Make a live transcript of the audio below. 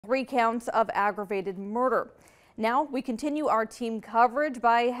3 counts of aggravated murder. Now we continue our team coverage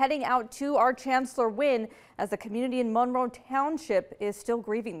by heading out to our Chancellor Wynne as the community in Monroe Township is still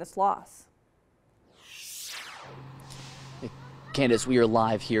grieving this loss. Candace, we are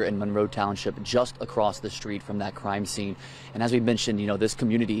live here in Monroe Township, just across the street from that crime scene. And as we mentioned, this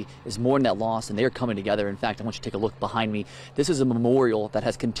community is mourning that loss, and they are coming together. In fact, I want you to take a look behind me. This is a memorial that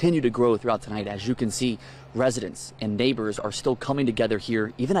has continued to grow throughout tonight. As you can see, residents and neighbors are still coming together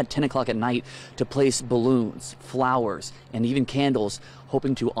here, even at 10 o'clock at night, to place balloons, flowers, and even candles,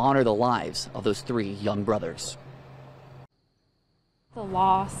 hoping to honor the lives of those 3 young brothers. The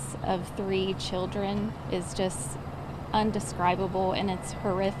loss of 3 children is just undescribable, and it's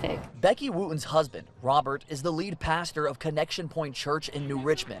horrific. Becky Wooten's husband, Robert, is the lead pastor of Connection Point Church in New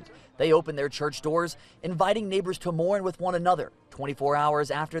Richmond. They opened their church doors, inviting neighbors to mourn with one another 24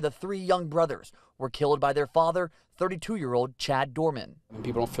 hours after the 3 young brothers were killed by their father, 32-year-old Chad Dorman. And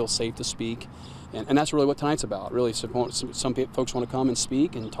people don't feel safe to speak, and that's really what tonight's about. Really, some folks want to come and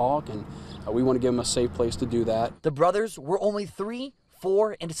speak and talk, and we want to give them a safe place to do that. The brothers were only 3,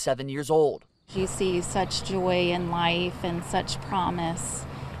 4, and 7 years old. You see such joy in life and such promise,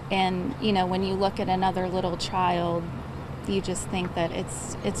 and when you look at another little child, you just think that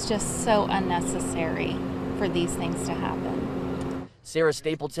it's just so unnecessary for these things to happen. Sarah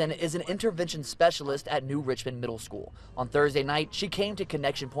Stapleton is an intervention specialist at New Richmond Middle School. On Thursday night, she came to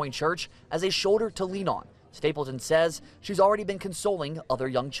Connection Point Church as a shoulder to lean on. Stapleton says she's already been consoling other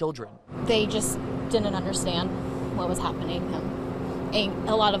young children. They just didn't understand what was happening. A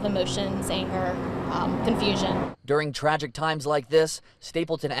lot of emotions, anger, confusion. During tragic times like this,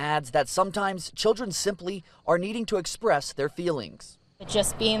 Stapleton adds that sometimes children simply are needing to express their feelings.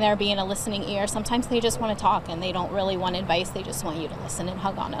 Just being there, being a listening ear, sometimes they just want to talk and they don't really want advice, they just want you to listen and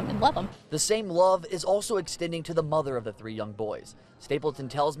hug on them and love them. The same love is also extending to the mother of the 3 young boys. Stapleton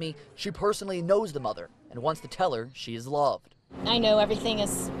tells me she personally knows the mother and wants to tell her she is loved. I know everything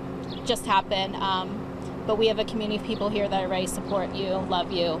has just happened. But we have a community of people here that are ready to support you,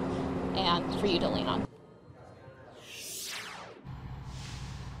 love you, and for you to lean on.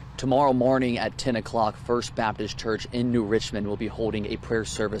 Tomorrow morning at 10 o'clock, First Baptist Church in New Richmond will be holding a prayer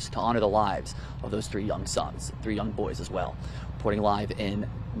service to honor the lives of those 3 young sons, 3 young boys as well. Reporting live in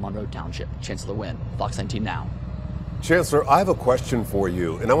Monroe Township, Chancellor Wynne, Fox 19 Now. Chancellor, I have a question for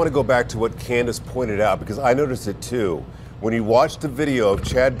you, and I want to go back to what Candace pointed out because I noticed it too. When you watch the video of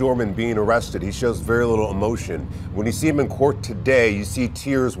Chad Dorman being arrested, he shows very little emotion. When you see him in court today, you see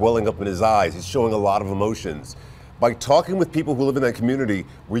tears welling up in his eyes. He's showing a lot of emotions. By talking with people who live in that community,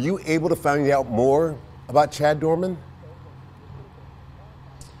 were you able to find out more about Chad Dorman?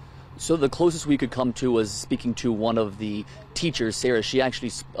 So the closest we could come to was speaking to one of the teachers, Sarah. She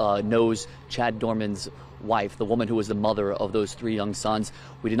actually knows Chad Dorman's wife, the woman who was the mother of those 3 young sons.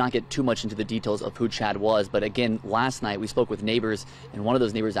 We did not get too much into the details of who Chad was, but again, last night we spoke with neighbors, and one of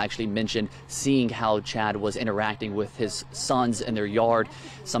those neighbors actually mentioned seeing how Chad was interacting with his sons in their yard,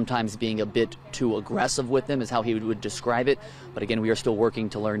 sometimes being a bit too aggressive with them is how he would describe it. But again, we are still working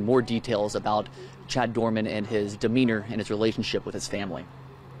to learn more details about Chad Dorman and his demeanor and his relationship with his family.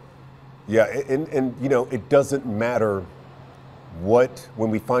 Yeah, and it doesn't matter when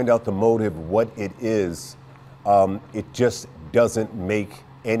we find out the motive, what it is, it just doesn't make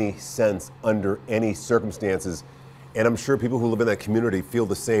any sense under any circumstances. And I'm sure people who live in that community feel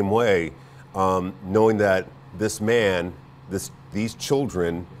the same way, knowing that this man, these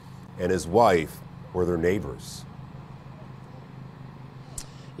children and his wife were their neighbors.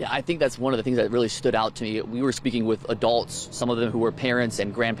 Yeah, I think that's one of the things that really stood out to me. We were speaking with adults, some of them who were parents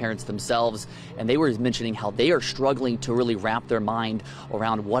and grandparents themselves, and they were mentioning how they are struggling to really wrap their mind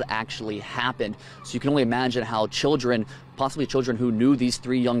around what actually happened. So you can only imagine how children, possibly children who knew these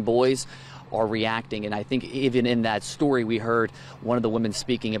 3 young boys, are reacting. And I think even in that story we heard one of the women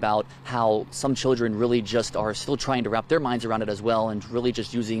speaking about how some children really just are still trying to wrap their minds around it as well, and really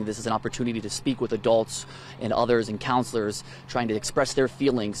just using this as an opportunity to speak with adults and others and counselors, trying to express their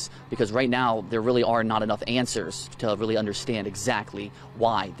feelings, because right now there really are not enough answers to really understand exactly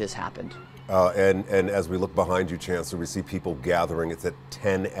why this happened. And as we look behind you, Chancellor, we see people gathering. It's at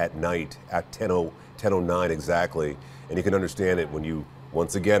 10 at night, at 10:09 exactly. And you can understand it when you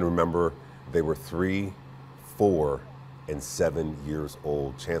once again remember they were 3, 4, and 7 years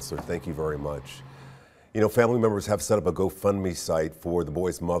old. Chancellor, thank you very much. Family members have set up a GoFundMe site for the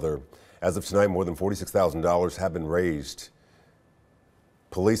boy's mother. As of tonight, more than $46,000 have been raised.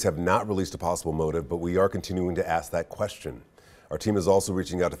 Police have not released a possible motive, but we are continuing to ask that question. Our team is also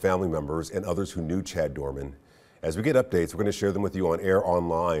reaching out to family members and others who knew Chad Dorman. As we get updates, we're going to share them with you on air,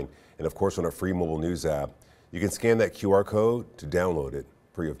 online, and of course on our free mobile news app. You can scan that QR code to download it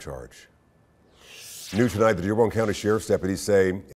free of charge. New tonight, the Dearborn County Sheriff's deputies say